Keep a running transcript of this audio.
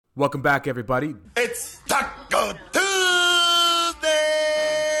Welcome back, everybody. It's Talk-O Tuesday!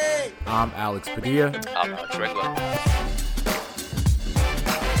 I'm Alex Padilla. I'm Alex Regla.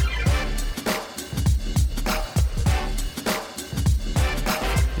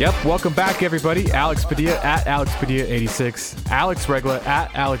 Yep, welcome back, everybody. Alex Padilla at Alex Padilla 86. Alex Regla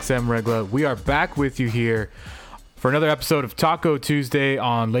at Alex M Regla. We are back with you here for another episode of Talk-O Tuesday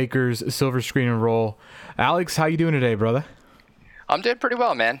on Lakers Silver Screen and Roll. Alex, how you doing today, brother? I'm doing pretty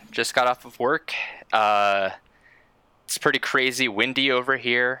well, man. Just got off of work. It's pretty crazy windy over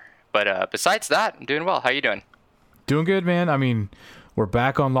here. But besides that, I'm doing well. How you doing? Doing good, man. I mean, we're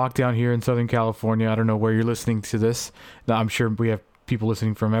back on lockdown here in Southern California. I don't know where you're listening to this. I'm sure we have people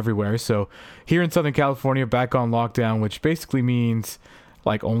listening from everywhere. So here in Southern California, back on lockdown, which basically means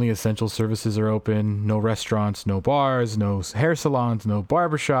like only essential services are open, no restaurants, no bars, no hair salons, no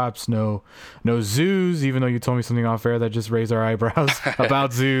barbershops, no zoos, even though you told me something off air that just raised our eyebrows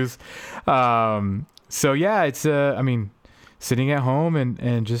about zoos. So yeah, it's sitting at home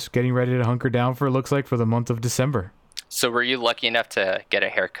and just getting ready to hunker down for, it looks like, for the month of December. So were you lucky enough to get a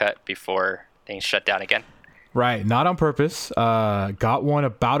haircut before things shut down again? Right, not on purpose. Got one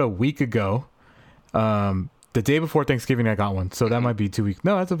about a week ago. The day before Thanksgiving, I got one. So that might be 2 weeks.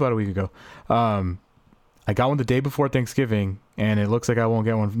 No, that's about a week ago. I got one the day before Thanksgiving, and it looks like I won't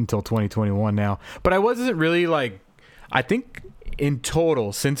get one until 2021 now. But I wasn't really I think in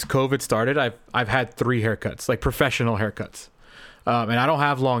total, since COVID started, I've had 3 haircuts, like professional haircuts. And I don't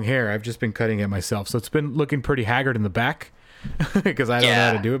have long hair. I've just been cutting it myself. So it's been looking pretty haggard in the back because I don't know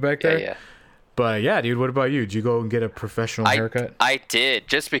how to do it back there. Yeah. But yeah, dude, what about you? Did you go and get a professional haircut? I did,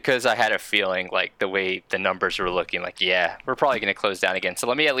 just because I had a feeling, like, the way the numbers were looking, like, yeah, we're probably going to close down again. So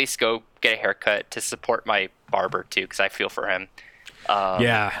let me at least go get a haircut to support my barber, too, because I feel for him.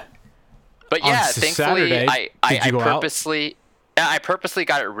 Yeah. But yeah, On thankfully, Saturday, I purposely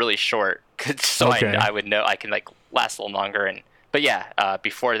got it really short, so Okay. I would know I can, like, last a little longer. But yeah,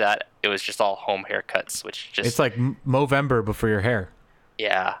 before that, it was just all home haircuts, which just... It's like Movember before your hair.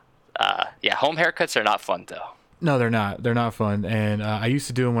 Yeah. Home haircuts are not fun, though. No, they're not. They're not fun. And I used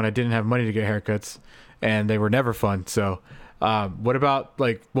to do them when I didn't have money to get haircuts, and they were never fun. So what about,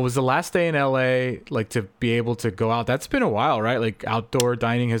 like, what was the last day in LA, like, to be able to go out? That's been a while, right? Like, outdoor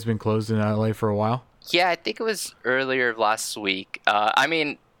dining has been closed in LA for a while. Yeah, I think it was earlier last week. I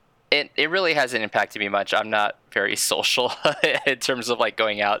mean, it really hasn't impacted me much. I'm not very social in terms of, like,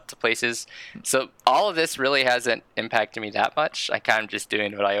 going out to places. So all of this really hasn't impacted me that much. I kind of just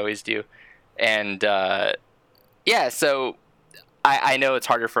doing what I always do. And so I know it's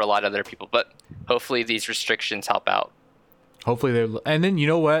harder for a lot of other people, but hopefully these restrictions help out. Hopefully and then, you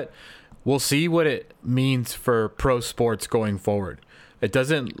know what? We'll see what it means for pro sports going forward. It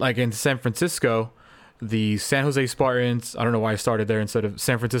doesn't, like in San Francisco, the San Jose Spartans, I don't know why I started there instead of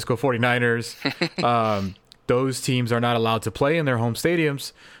San Francisco 49ers. Those teams are not allowed to play in their home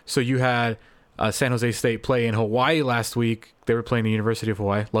stadiums. So you had San Jose State play in Hawaii last week. They were playing the University of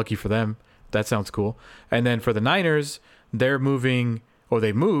Hawaii. Lucky for them. That sounds cool. And then for the Niners, they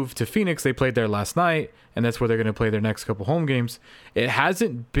moved to Phoenix. They played there last night, and that's where they're going to play their next couple home games. It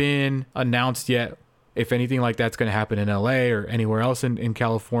hasn't been announced yet if anything like that's going to happen in LA or anywhere else in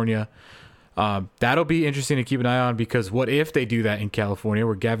California. That'll be interesting to keep an eye on, because what if they do that in California,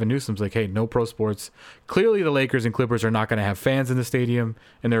 where Gavin Newsom's like, hey, no pro sports. Clearly the Lakers and Clippers are not going to have fans in the stadium,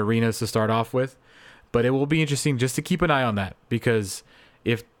 in their arenas to start off with. But it will be interesting just to keep an eye on that, because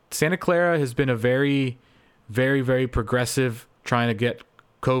if Santa Clara has been a very, very, very progressive, trying to get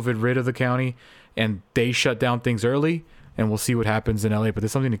COVID rid of the county, and they shut down things early, and we'll see what happens in LA. But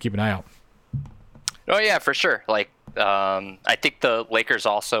there's something to keep an eye out. Oh, yeah, for sure. Like, I think the Lakers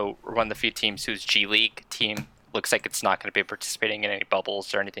also are one of the few teams whose G League team looks like it's not going to be participating in any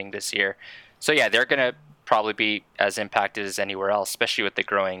bubbles or anything this year. So, yeah, they're going to probably be as impacted as anywhere else, especially with the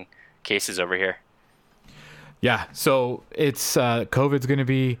growing cases over here. Yeah, so it's COVID's going to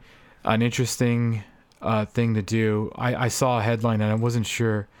be an interesting thing to do. I saw a headline, and I wasn't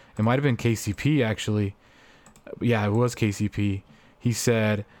sure. It might have been KCP, actually. Yeah, it was KCP. He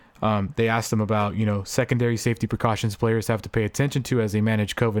said... they asked him about, secondary safety precautions players have to pay attention to as they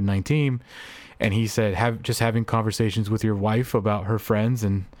manage COVID-19. And he said, having conversations with your wife about her friends,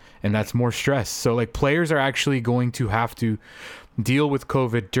 and that's more stress. So, like, players are actually going to have to deal with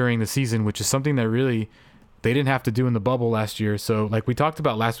COVID during the season, which is something that really they didn't have to do in the bubble last year. So, like we talked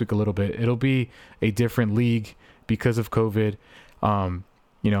about last week a little bit, it'll be a different league because of COVID.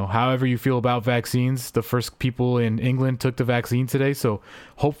 However you feel about vaccines, the first people in England took the vaccine today. So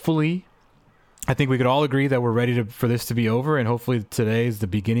hopefully I think we could all agree that we're ready for this to be over, and hopefully today is the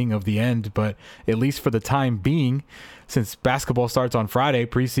beginning of the end. But at least for the time being, since basketball starts on Friday,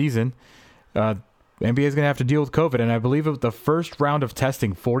 preseason, NBA is going to have to deal with COVID. And I believe it was the first round of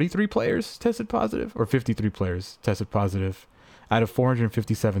testing, 43 players tested positive, or 53 players tested positive out of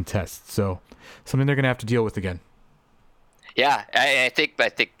 457 tests. So something they're going to have to deal with again. Yeah, I think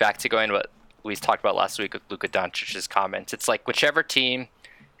back to going to what we talked about last week with Luka Doncic's comments. It's like whichever team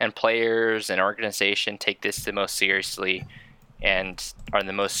and players and organization take this the most seriously and are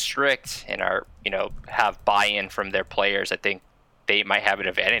the most strict and are, have buy-in from their players, I think they might have an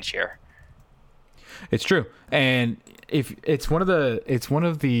advantage here. It's true. And if it's one of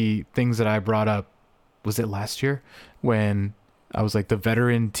the things that I brought up, was it last year when I was like, the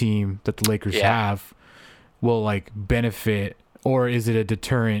veteran team that the Lakers have will like benefit, or is it a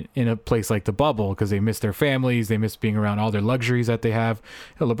deterrent in a place like the bubble because they miss their families, they miss being around all their luxuries that they have?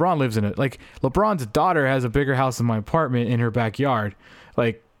 LeBron lives in it. Like LeBron's daughter has a bigger house than my apartment in her backyard.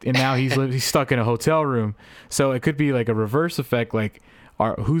 Like, and now he's stuck in a hotel room. So it could be like a reverse effect. Like,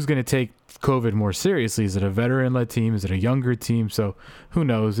 who's going to take COVID more seriously? Is it a veteran-led team? Is it a younger team? So who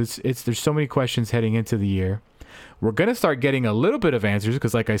knows? There's so many questions heading into the year. We're going to start getting a little bit of answers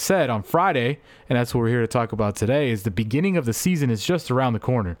because, like I said, on Friday, and that's what we're here to talk about today, is the beginning of the season is just around the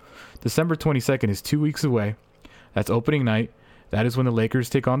corner. December 22nd is 2 weeks away. That's opening night. That is when the Lakers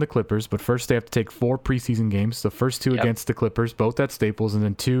take on the Clippers. But first, they have to take 4 preseason games. The first 2 against the Clippers, both at Staples, and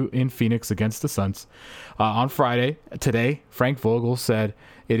then 2 in Phoenix against the Suns. On Friday, today, Frank Vogel said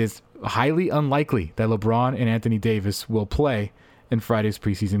it is highly unlikely that LeBron and Anthony Davis will play in Friday's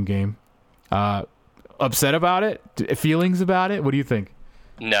preseason game. Upset about it? Feelings about it? What do you think?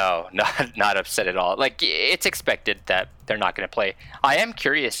 No, not upset at all. Like, it's expected that they're not going to play. I am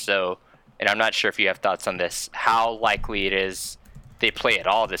curious, though, and I'm not sure if you have thoughts on this, how likely it is they play at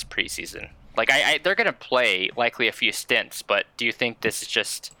all this preseason. Like, they're going to play likely a few stints, but do you think this is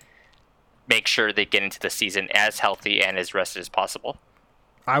just make sure they get into the season as healthy and as rested as possible?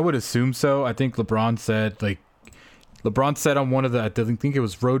 I would assume so. I think LeBron said on one of the, I think it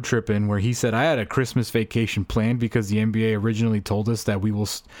was Road Trippin', where he said, I had a Christmas vacation planned because the NBA originally told us that we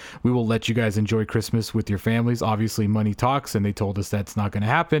will let you guys enjoy Christmas with your families. Obviously, money talks, and they told us that's not going to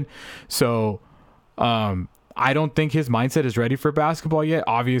happen. So I don't think his mindset is ready for basketball yet.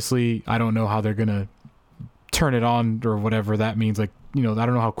 Obviously, I don't know how they're going to turn it on or whatever that means. Like, I don't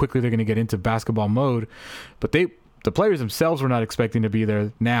know how quickly they're going to get into basketball mode, but the players themselves were not expecting to be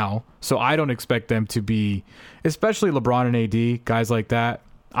there now. So I don't expect them to be, especially LeBron and AD, guys like that.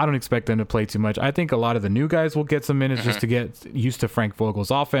 I don't expect them to play too much. I think a lot of the new guys will get some minutes just to get used to Frank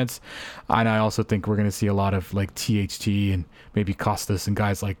Vogel's offense. And I also think we're going to see a lot of like THT and maybe Costas and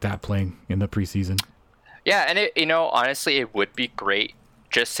guys like that playing in the preseason. Yeah, and honestly, it would be great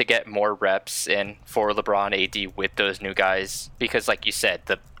just to get more reps in for LeBron, AD with those new guys. Because like you said,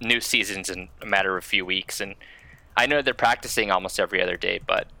 the new season's in a matter of a few weeks, and I know they're practicing almost every other day,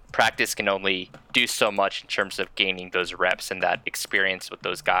 but practice can only do so much in terms of gaining those reps and that experience with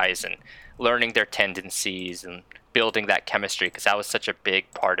those guys and learning their tendencies and building that chemistry, because that was such a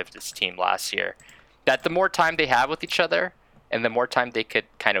big part of this team last year. That the more time they have with each other and the more time they could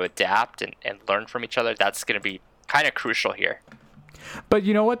kind of adapt and learn from each other, that's going to be kind of crucial here. But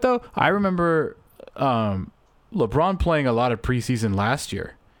you know what, though? I remember LeBron playing a lot of preseason last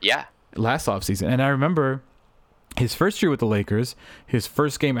year. Yeah. Last offseason. And I remember his first year with the Lakers, his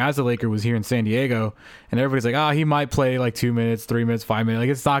first game as a Laker was here in San Diego, and everybody's like, he might play like 2 minutes, 3 minutes, 5 minutes. Like,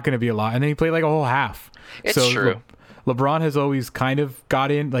 it's not going to be a lot. And then he played like a whole half. It's true. LeBron has always kind of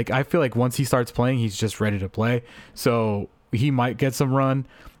got in. Like, I feel like once he starts playing, he's just ready to play. So he might get some run.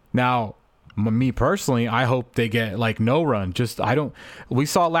 Now, me personally, I hope they get like no run. We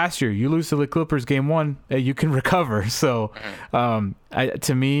saw last year, you lose to the Clippers game 1, you can recover. So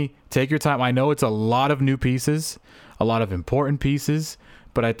to me, take your time. I know it's a lot of new pieces, a lot of important pieces,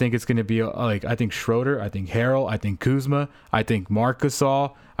 but I think it's going to be I think Schroeder, I think Harrell, I think Kuzma, I think Marc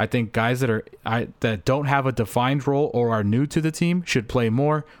Gasol. I think guys that don't have a defined role or are new to the team should play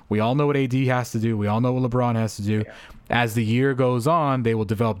more. We all know what AD has to do. We all know what LeBron has to do. Yeah. As the year goes on, they will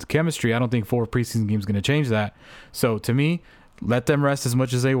develop the chemistry. I don't think 4 preseason games is going to change that. So to me, let them rest as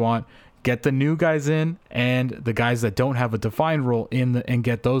much as they want. Get the new guys in and the guys that don't have a defined role and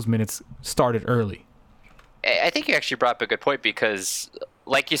get those minutes started early. I think you actually brought up a good point because,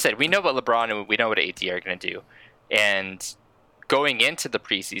 like you said, we know what LeBron and we know what AD are going to do. And going into the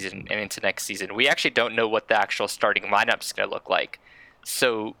preseason and into next season, we actually don't know what the actual starting lineup is going to look like.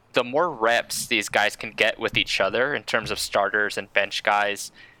 So the more reps these guys can get with each other in terms of starters and bench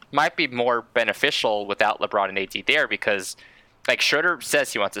guys might be more beneficial without LeBron and AD there, because like Schroeder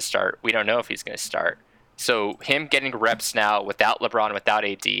says he wants to start. We don't know if he's going to start. So him getting reps now without LeBron, without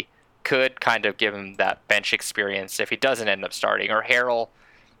AD, could kind of give him that bench experience if he doesn't end up starting. Or Harrell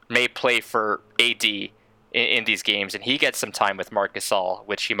may play for AD in these games, and he gets some time with Marc Gasol,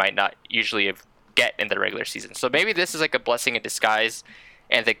 which he might not usually get in the regular season. So maybe this is like a blessing in disguise,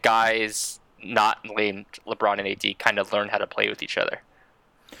 and the guys not named LeBron and AD kind of learn how to play with each other.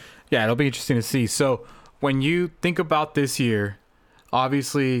 Yeah, it'll be interesting to see. So when you think about this year,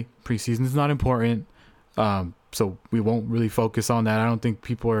 obviously preseason is not important. So we won't really focus on that. I don't think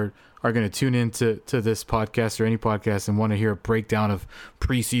people are going to tune into this podcast or any podcast and want to hear a breakdown of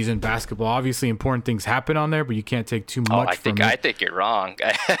preseason basketball. Obviously, important things happen on there, but you can't take too much from it. I think you're wrong.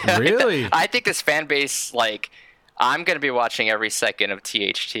 Really? I think this fan base, like, I'm going to be watching every second of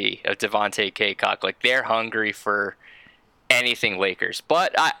THT, of Devontae Kaycock. Like, they're hungry for anything Lakers.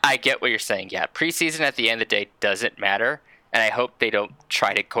 But I get what you're saying. Yeah, preseason at the end of the day doesn't matter, and I hope they don't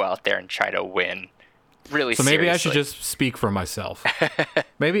try to go out there and try to win. Really so maybe seriously. I should just speak for myself.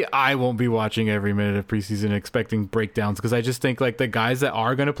 Maybe I won't be watching every minute of preseason expecting breakdowns, because I just think like the guys that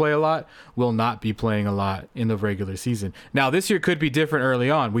are going to play a lot will not be playing a lot in the regular season. Now, this year could be different early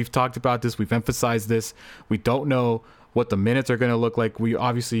on. We've talked about this. We've emphasized this. We don't know what the minutes are going to look like. We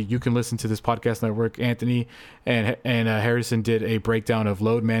obviously, you can listen to this podcast network. Anthony and Harrison did a breakdown of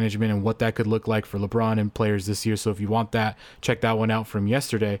load management and what that could look like for LeBron and players this year. So if you want that, check that one out from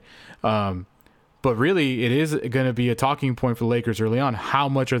yesterday. But really, it is going to be a talking point for the Lakers early on. How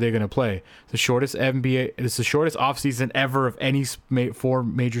much are they going to play? The shortest NBA, it's the shortest offseason ever of any four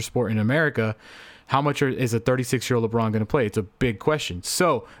major sport in America. How much is a 36-year-old LeBron going to play? It's a big question.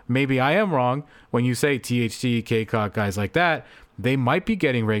 So maybe I am wrong when you say THT, K-Cock, guys like that. They might be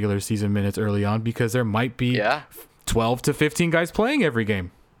getting regular season minutes early on because there might be 12 to 15 guys playing every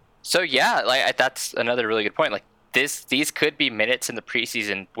game. So yeah, like that's another really good point. Like, these could be minutes in the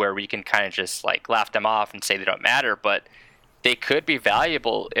preseason where we can kind of just like laugh them off and say they don't matter, but they could be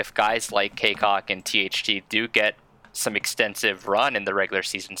valuable if guys like Kaycock and THT do get some extensive run in the regular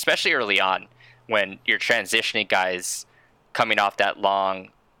season, especially early on when you're transitioning guys coming off that long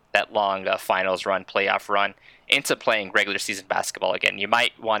finals run, playoff run into playing regular season basketball again. You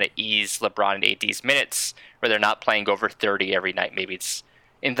might want to ease LeBron and AD's minutes where they're not playing over 30 every night. Maybe it's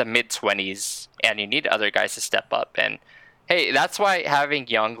in the mid-20s, and you need other guys to step up. And hey, that's why having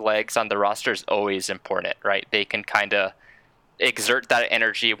young legs on the roster is always important, right? They can kind of exert that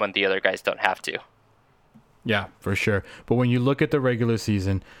energy when the other guys don't have to. Yeah, for sure. But when you look at the regular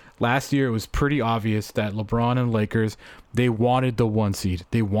season, last year it was pretty obvious that LeBron and Lakers, they wanted the 1 seed.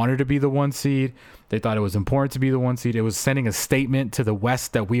 They wanted to be the 1 seed. They thought it was important to be the 1 seed. It was sending a statement to the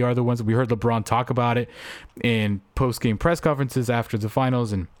West that we are the ones. We heard LeBron talk about it in post-game press conferences after the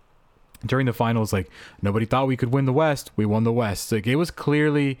finals and during the finals. Like, nobody thought we could win the West. We won the West. Like, it was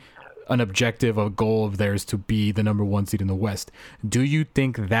clearly an objective, a goal of theirs to be the number 1 seed in the West. Do you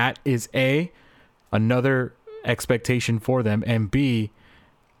think that is another expectation for them, and B,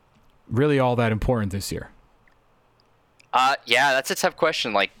 really all that important this year? Yeah, that's a tough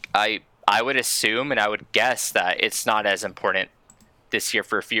question. Like, I would assume and I would guess that it's not as important this year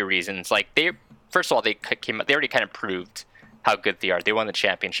for a few reasons. Like, first of all, they already kind of proved how good they are. They won the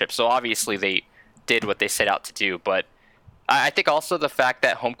championship, so obviously they did what they set out to do. But I think also the fact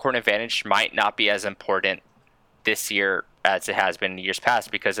that home court advantage might not be as important this year as it has been in years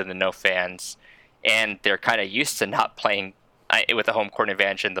past because of the no fans, and they're kind of used to not playing with a home court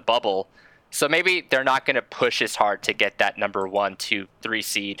advantage in the bubble. So maybe they're not going to push as hard to get that number 1, 2, 3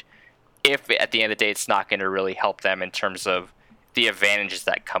 seed if at the end of the day it's not going to really help them in terms of the advantages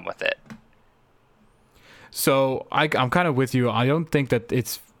that come with it. So I'm kind of with you. I don't think that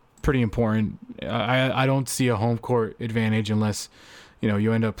it's pretty important. I don't see a home court advantage unless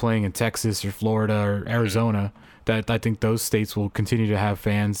you end up playing in Texas or Florida or Arizona. That I think those states will continue to have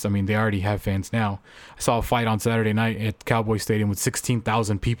fans. I mean, they already have fans now. I saw a fight on Saturday night at Cowboy Stadium with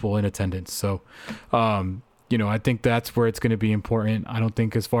 16,000 people in attendance. So, I think that's where it's going to be important. I don't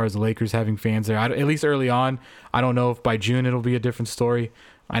think as far as the Lakers having fans there, at least early on, I don't know if by June it'll be a different story.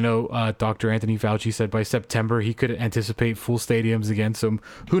 I know Dr. Anthony Fauci said by September he could anticipate full stadiums again. So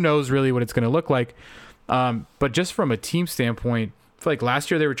who knows really what it's going to look like. But just from a team standpoint, I feel like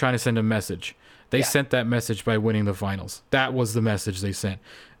last year they were trying to send a message. They sent that message by winning the finals. That was the message they sent.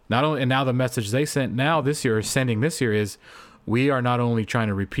 Now the message they sent this year is we are not only trying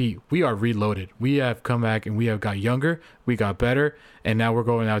to repeat, we are reloaded. We have come back and we have got younger, we got better, and now we're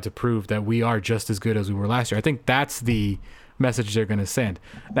going out to prove that we are just as good as we were last year. I think that's the message they're going to send.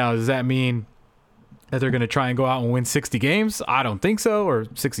 Now, does that mean that they're going to try and go out and win 60 games? I don't think so. Or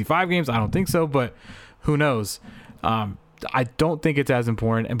 65 games? I don't think so, but who knows? I don't think it's as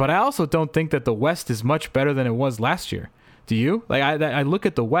important. But I also don't think that the West is much better than it was last year. Do you? Like I look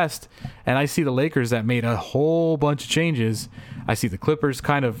at the West and I see the Lakers that made a whole bunch of changes. I see the Clippers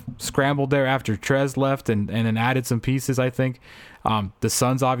kind of scrambled there after Trez left and then added some pieces, I think. The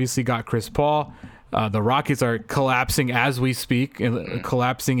Suns obviously got Chris Paul. The Rockets are collapsing as we speak,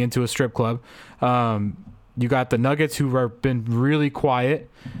 collapsing into a strip club. You got the Nuggets, who have been really quiet.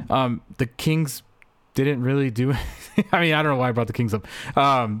 The Kings didn't really do anything. I mean, I don't know why I brought the Kings up.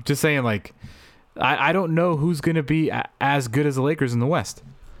 Just saying, like, I don't know who's going to be as good as the Lakers in the West.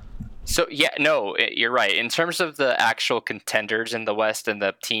 So, yeah, no, you're right. In terms of the actual contenders in the West and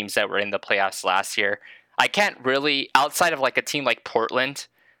the teams that were in the playoffs last year, I can't really, outside of like a team like Portland,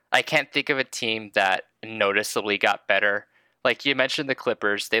 I can't think of a team that noticeably got better. Like you mentioned the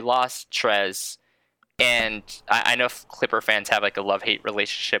Clippers, they lost Trez, and I know Clipper fans have like a love-hate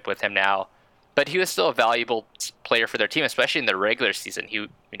relationship with him now, but he was still a valuable player for their team, especially in the regular season. He,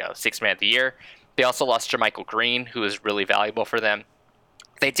 sixth man of the year. They also lost JaMychal Green, who was really valuable for them.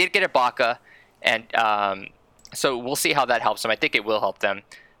 They did get Ibaka, and so we'll see how that helps them. I think it will help them.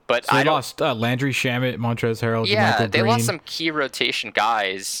 But so they lost Landry Shamet, Montrezl Harrell, yeah, JaMychal they Green. lost some key rotation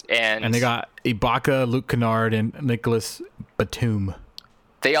guys, and they got Ibaka, Luke Kennard, and Nicholas Batum.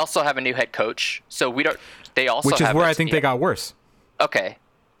 They also have a new head coach, so we don't. They also which is have where I think they got worse. Okay,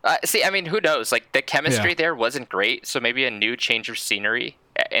 see, I mean, who knows? Like the chemistry there wasn't great, so maybe a new change of scenery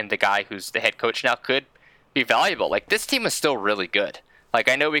and the guy who's the head coach now could be valuable. Like this team is still really good. Like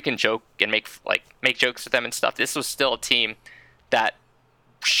I know we can joke and make jokes with them and stuff. This was still a team that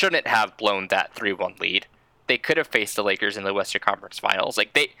shouldn't have blown that 3-1 lead. They could have faced the Lakers in the Western Conference Finals.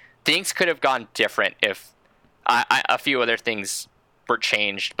 Like things could have gone different if a few other things were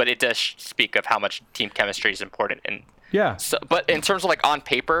changed. But it does speak of how much team chemistry is important. And yeah. So, but in terms of like on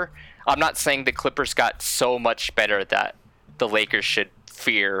paper, I'm not saying the Clippers got so much better that the Lakers should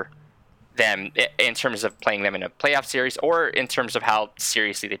fear them in terms of playing them in a playoff series or in terms of how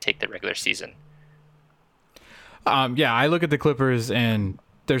seriously they take the regular season. Yeah, I look at the Clippers and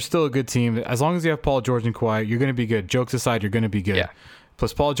they're still a good team. As long as you have Paul George and Kawhi, you're going to be good. Jokes aside, you're going to be good. Yeah.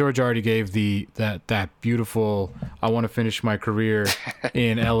 Plus, Paul George already gave that beautiful "I want to finish my career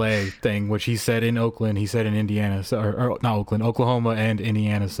in LA" thing, which he said in Oakland, he said in Indiana, or not Oakland, Oklahoma and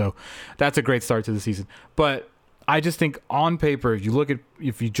Indiana. So that's a great start to the season. But I just think on paper,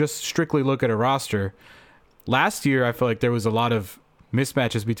 if you just strictly look at a roster, last year I feel like there was a lot of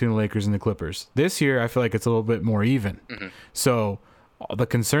mismatches between the Lakers and the Clippers. This year I feel like it's a little bit more even. Mm-hmm. So the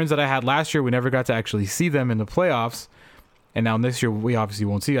concerns that I had last year, we never got to actually see them in the playoffs. And now this year, we obviously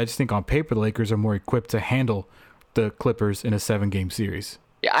won't see. I just think on paper, the Lakers are more equipped to handle the Clippers in a 7-game series.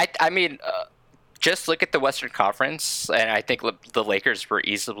 Yeah, I mean, just look at the Western Conference, and I think the Lakers were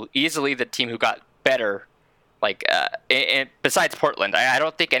easily the team who got better. Like, and besides Portland, I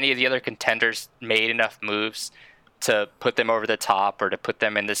don't think any of the other contenders made enough moves to put them over the top or to put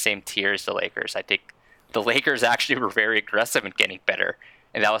them in the same tier as the Lakers. I think the Lakers actually were very aggressive in getting better,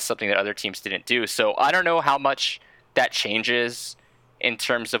 and that was something that other teams didn't do. So I don't know how much that changes in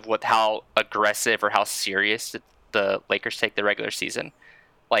terms of how aggressive or how serious the Lakers take the regular season.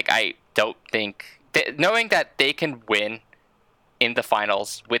 Like, I don't think knowing that they can win in the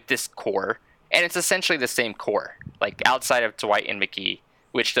finals with this core, and it's essentially the same core, like outside of Dwight and McGee,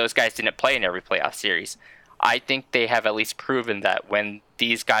 which those guys didn't play in every playoff series. I think they have at least proven that when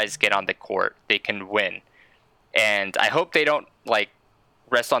these guys get on the court, they can win. And I hope they don't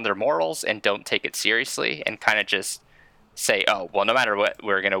rest on their morals and don't take it seriously and kind of just say, oh, well, no matter what,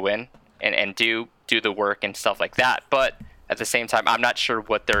 we're going to win and do the work and stuff like that. But at the same time, I'm not sure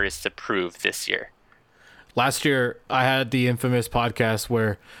what there is to prove this year. Last year, I had the infamous podcast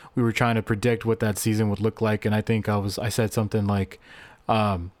where we were trying to predict what that season would look like. And I think I said something like,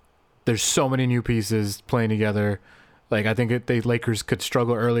 there's so many new pieces playing together. Like, I think the Lakers could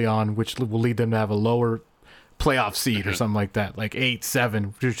struggle early on, which will lead them to have a lower playoff seed or something like that, like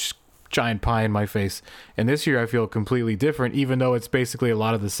 8-7, just giant pie in my face. And this year I feel completely different, even though it's basically a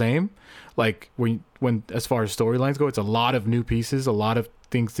lot of the same. Like when as far as storylines go, it's a lot of new pieces, a lot of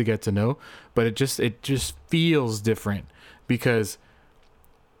things to get to know, but it just feels different. Because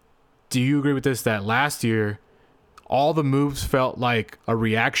do you agree with this, that last year all the moves felt like a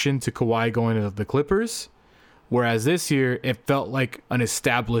reaction to Kawhi going to the Clippers, whereas this year it felt like an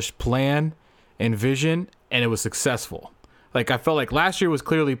established plan and vision, and it was successful. Like, I felt like last year was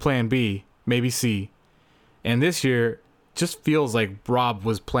clearly plan B, maybe C. And this year just feels like Rob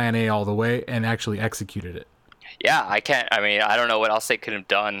was plan A all the way and actually executed it. Yeah, I don't know what else they could have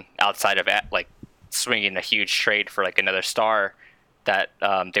done outside of swinging a huge trade for another star that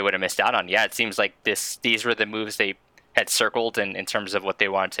they would have missed out on. Yeah, it seems like these were the moves they had circled in terms of what they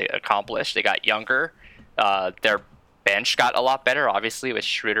wanted to accomplish. They got younger. Their bench got a lot better, obviously, with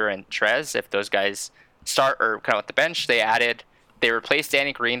Schroeder and Trez. If those guys start or come out the bench, they replaced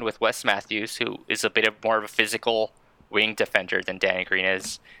Danny Green with Wes Matthews, who is a bit of more of a physical wing defender than Danny Green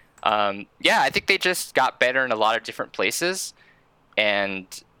is. I think they just got better in a lot of different places, and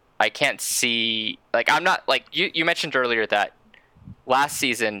I can't see, I'm not, you mentioned earlier that last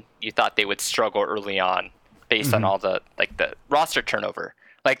season you thought they would struggle early on based on all the roster turnover.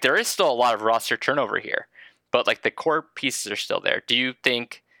 There is still a lot of roster turnover here, but the core pieces are still there. Do you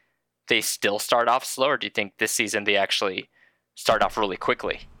think they still start off slow, or do you think this season they actually start off really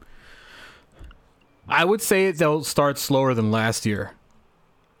quickly? I would say they'll start slower than last year.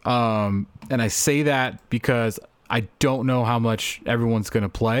 And I say that because I don't know how much everyone's going to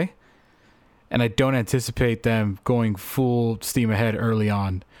play, and I don't anticipate them going full steam ahead early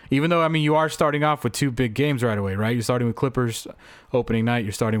on. Even though, you are starting off with 2 big games right away, right? You're starting with Clippers opening night.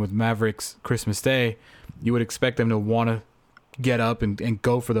 You're starting with Mavericks Christmas Day. You would expect them to want to get up and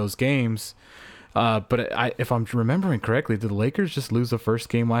go for those games. But if I'm remembering correctly, did the Lakers just lose the first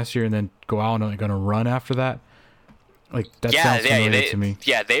game last year and then go out and going to run after that? Sounds familiar to me.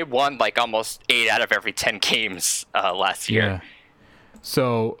 Yeah, they won almost 8 out of every 10 games last year. Yeah.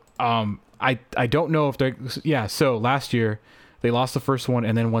 So I don't know if they're... Yeah, so last year they lost the first one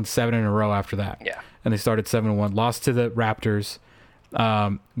and then won 7 in a row after that. Yeah. And they started 7-1, lost to the Raptors,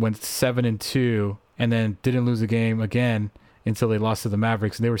 went 7-2, and then didn't lose a game again until they lost to the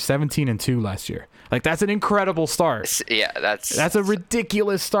Mavericks, and they were 17-2 last year. That's an incredible start. Yeah, that's a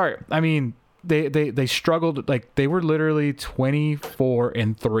ridiculous start. They struggled. They were literally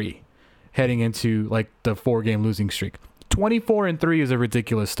 24-3 heading into the 4-game losing streak. 24-3 is a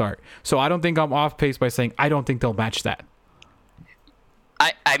ridiculous start. So I don't think I'm off pace by saying I don't think they'll match that.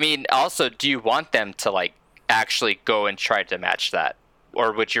 Also, do you want them to actually go and try to match that,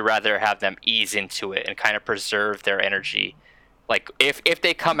 or would you rather have them ease into it and kind of preserve their energy? If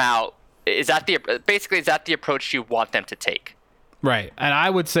they come out, is that the approach you want them to take? Right. And I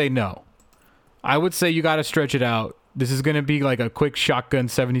would say no. I would say you got to stretch it out. This is going to be a quick shotgun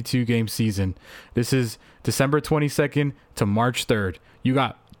 72-game season. This is December 22nd to March 3rd. You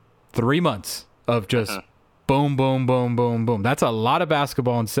got 3 months of just boom, boom, boom, boom, boom. That's a lot of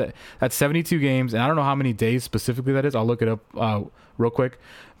basketball. And that's 72 games. And I don't know how many days specifically that is. I'll look it up real quick.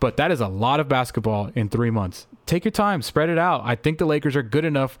 But that is a lot of basketball in 3 months. Take your time. Spread it out. I think the Lakers are good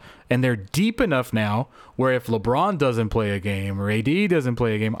enough, and they're deep enough now where if LeBron doesn't play a game or AD doesn't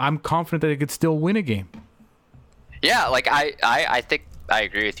play a game, I'm confident that they could still win a game. Yeah, I think I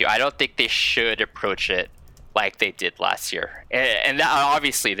agree with you. I don't think they should approach it like they did last year. And that,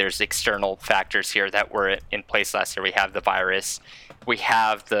 obviously there's external factors here that were in place last year. We have the virus. We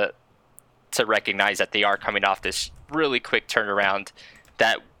have to recognize that they are coming off this really quick turnaround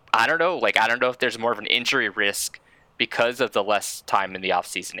that I don't know if there's more of an injury risk because of the less time in the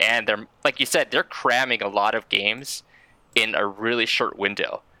offseason. And they're, like you said, they're cramming a lot of games in a really short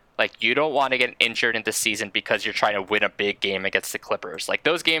window. You don't want to get injured in the season because you're trying to win a big game against the Clippers.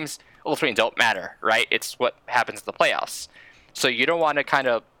 Those games ultimately don't matter, right? It's what happens in the playoffs. So you don't want to kind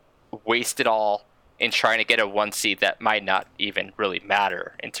of waste it all in trying to get a 1 seed that might not even really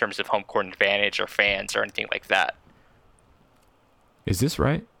matter in terms of home court advantage or fans or anything like that. Is this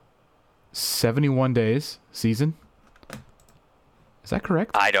right? 71 days season? Is that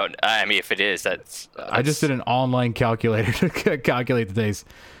correct? If it is, that's... I just did an online calculator to calculate the days.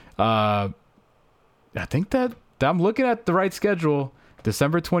 I think that I'm looking at the right schedule.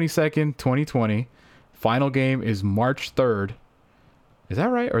 December 22nd, 2020. Final game is March 3rd. Is that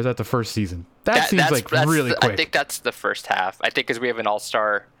right? Or is that the first season? That seems really quick. I think that's the first half. I think because we have an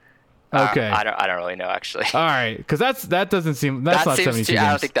all-star... Okay. I don't really know, actually. All right. Because that doesn't seem... That's not 72 games. I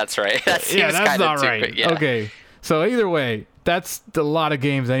don't think that's right. That's not right. Quick, yeah. Okay. So either way, that's a lot of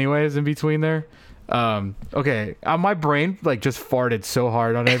games anyways in between there. Okay. My brain just farted so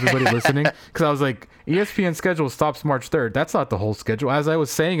hard on everybody listening because I was like, ESPN schedule stops March 3rd. That's not the whole schedule. As I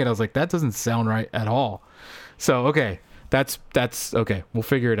was saying it, I was like, that doesn't sound right at all. So, okay. That's okay. We'll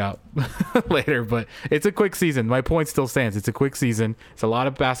figure it out later, but it's a quick season. My point still stands. It's a quick season. It's a lot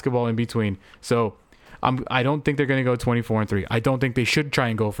of basketball in between. So I don't think they're going to go 24-3. I don't think they should try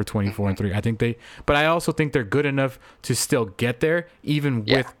and go for 24-3. But I also think they're good enough to still get there, even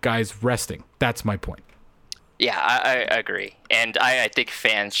with guys resting. That's my point. Yeah, I agree. And I think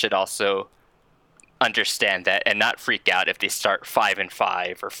fans should also understand that and not freak out if they start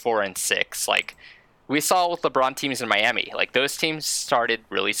 5-5 or 4-6. We saw with LeBron teams in Miami, those teams started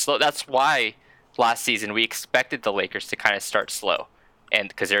really slow. That's why last season we expected the Lakers to kind of start slow. And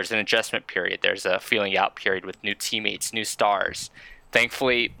because there's an adjustment period, there's a feeling out period with new teammates, new stars.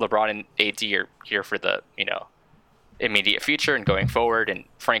 Thankfully, LeBron and AD are here for the, immediate future and going forward, and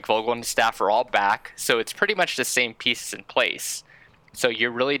Frank Vogel and his staff are all back. So it's pretty much the same pieces in place. So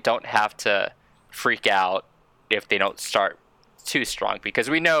you really don't have to freak out if they don't start too strong, because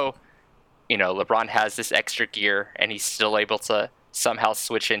we know, LeBron has this extra gear and he's still able to somehow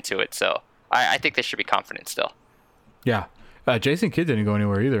switch into it. So I think they should be confident still. Yeah. Jason Kidd didn't go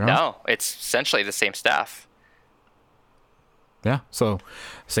anywhere either, huh? No, it's essentially the same staff. Yeah, so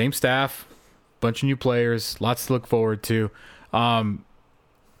same staff, bunch of new players, lots to look forward to.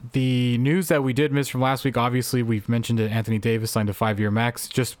 The news that we did miss from last week, obviously, we've mentioned it. Anthony Davis signed a 5-year max.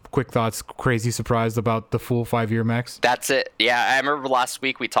 Just quick thoughts, crazy surprised about the full 5-year max? That's it. Yeah, I remember last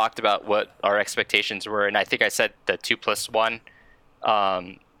week we talked about what our expectations were, and I think I said the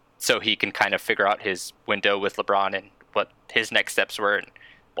 2+1, so he can kind of figure out his window with LeBron and what his next steps were. And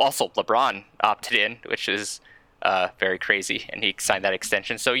also, LeBron opted in, which is very crazy, and he signed that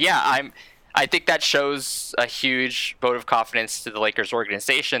extension. So yeah, I think that shows a huge vote of confidence to the Lakers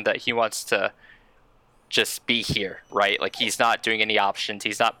organization that he wants to just be here, right? Like, he's not doing any options.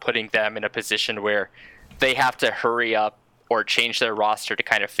 He's not putting them in a position where they have to hurry up or change their roster to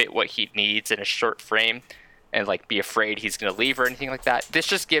kind of fit what he needs in a short frame and like be afraid he's going to leave or anything like that. This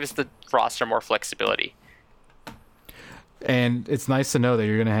just gives the roster more flexibility. And it's nice to know that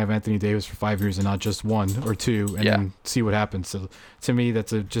you're going to have Anthony Davis for 5 years and not just 1 or 2, and then see what happens. So to me,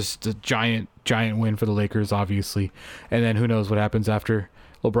 that's just a giant win for the Lakers, obviously. And then who knows what happens after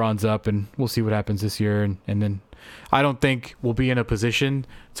LeBron's up, and we'll see what happens this year. And then I don't think we'll be in a position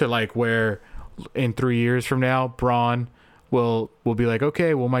to like where in 3 years from now, Bron will be like,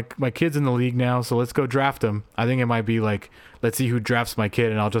 okay, well, my kid's in the league now, so let's go draft him. I think it might be like, let's see who drafts my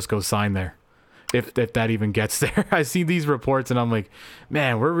kid, and I'll just go sign there. If that even gets there. I see these reports and I'm like,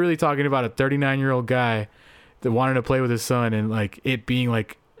 man, we're really talking about a 39-year-old guy that wanted to play with his son, and like it being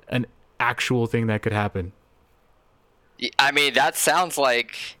like an actual thing that could happen. I mean, that sounds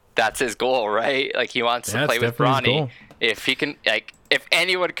like that's his goal, right? Like, he wants to play with Bronny. If he can, like, if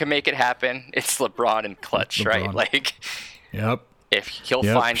anyone can make it happen, it's LeBron and Clutch, right? Like, yep. If he'll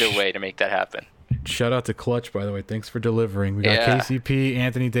find a way to make that happen. Shout out to Clutch, by the way. Thanks for delivering. We got KCP,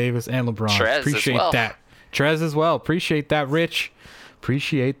 Anthony Davis, and LeBron. Trez appreciate as well. that. Trez as well. Appreciate that, Rich.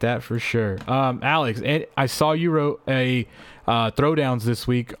 Appreciate that for sure. Alex, I saw you wrote a throwdowns this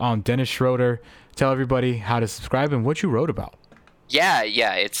week on Dennis Schroeder. Tell everybody how to subscribe and what you wrote about. Yeah.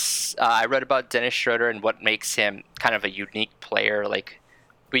 It's I wrote about Dennis Schroeder and what makes him kind of a unique player. Like,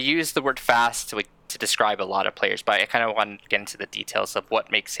 we use the word fast to describe a lot of players, but I kind of want to get into the details of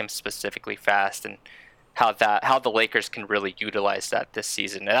what makes him specifically fast and how the Lakers can really utilize that this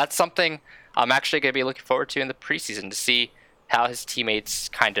season. And that's something I'm actually going to be looking forward to in the preseason, to see how his teammates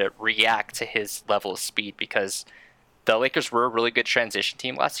kind of react to his level of speed, because the Lakers were a really good transition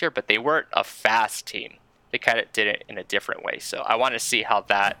team last year, but they weren't a fast team. They kind of did it in a different way. So I want to see how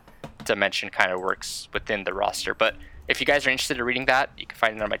that dimension kind of works within the roster. But if you guys are interested in reading that, you can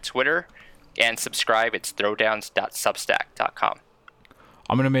find it on my Twitter. And subscribe. It's throwdowns.substack.com.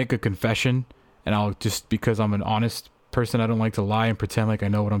 I'm going to make a confession, and I'll just, because I'm an honest person, I don't like to lie and pretend like I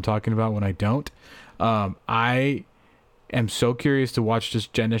know what I'm talking about when I don't. I am so curious to watch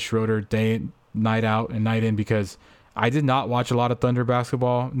just Dennis Schroeder night out and night in, because I did not watch a lot of Thunder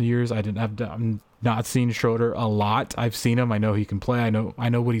basketball in the years. I'm not seen Schroeder a lot. I've seen him. I know he can play. I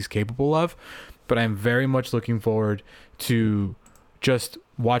know what he's capable of, but I'm very much looking forward to just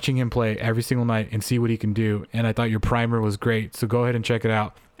watching him play every single night and see what he can do. And I thought your primer was great, so go ahead and check it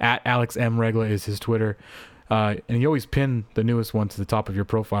out. At Alex M. Regla is his Twitter. And you always pin the newest one to the top of your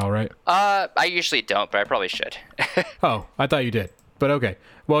profile, right? I usually don't, but I probably should. Oh, I thought you did. But okay.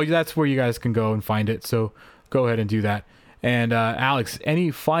 Well, that's where you guys can go and find it, so go ahead and do that. And Alex, any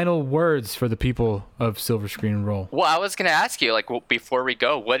final words for the people of Silver Screen and Roll? Well, I was going to ask you, before we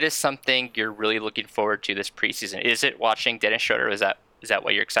go, what is something you're really looking forward to this preseason? Is it watching Dennis Schroeder? Is that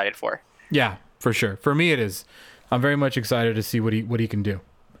what you're excited for? Yeah, for sure. For me, it is. I'm very much excited to see what he can do.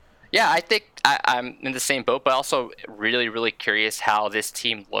 Yeah, I think I'm in the same boat, but also really, really curious how this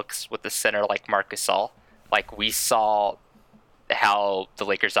team looks with the center like Marc Gasol. Like, we saw how the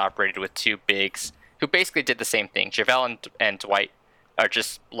Lakers operated with two bigs who basically did the same thing. JaVale and Dwight are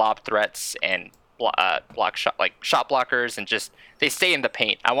just lob threats and shot blockers, and just they stay in the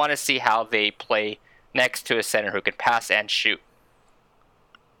paint. I want to see how they play next to a center who can pass and shoot.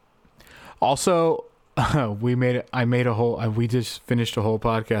 Also, we just finished a whole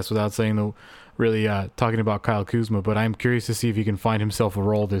podcast without saying talking about Kyle Kuzma, but I'm curious to see if he can find himself a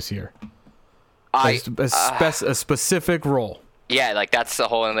role this year. A specific role. Yeah, like that's a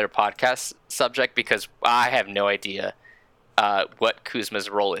whole other podcast subject because I have no idea what Kuzma's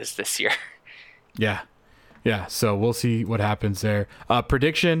role is this year. Yeah. So we'll see what happens there.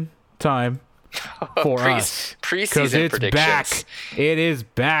 Prediction time for us. Preseason it's predictions. Back. It is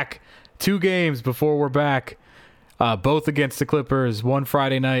back. 2 games before we're back. Both against the Clippers. One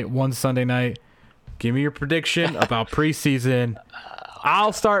Friday night, one Sunday night. Give me your prediction about preseason.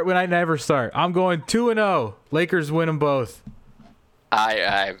 I'll start when I never start. I'm going 2-0. Lakers win them both.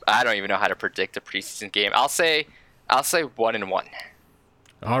 I don't even know how to predict a preseason game. I'll say 1-1.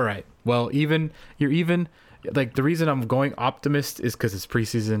 All right. Well, you're even. Like, the reason I'm going optimist is because it's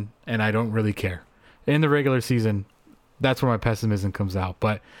preseason and I don't really care. In the regular season, that's where my pessimism comes out.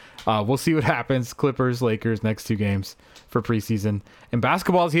 But we'll see what happens. Clippers, Lakers, next 2 games for preseason. And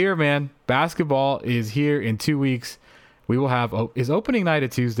basketball's here, man. Basketball is here in 2 weeks. We will have is opening night a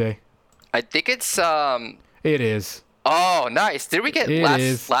Tuesday? I think it's It is. Oh, nice. Did we get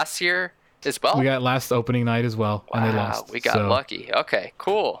last year as well? We got last opening night as well, and they lost. We got lucky. Okay,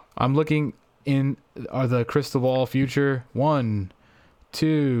 cool. I'm looking in the crystal ball future. 1,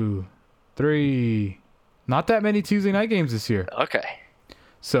 2, 3. Not that many Tuesday night games this year. Okay.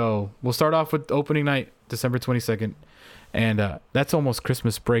 So we'll start off with opening night, December 22nd. And that's almost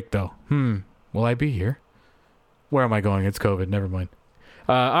Christmas break, though. Will I be here? Where am I going? It's COVID. Never mind.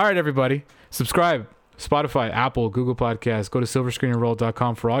 All right, everybody. Subscribe. Spotify, Apple, Google Podcasts. Go to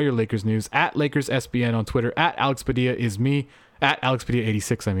silverscreenandroll.com for all your Lakers news. At LakersSBN on Twitter. At Alex Padilla is me. At Alex Padilla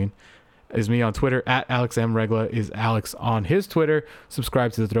 86, is me on Twitter. At Alex M. Regla is Alex on his Twitter.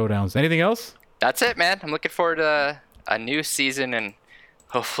 Subscribe to the Throwdowns. Anything else? That's it, man. I'm looking forward to a new season, and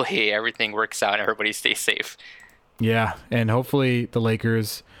hopefully everything works out and everybody stays safe. Yeah, and hopefully the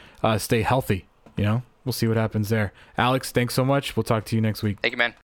Lakers stay healthy. We'll see what happens there. Alex, thanks so much. We'll talk to you next week. Thank you, man.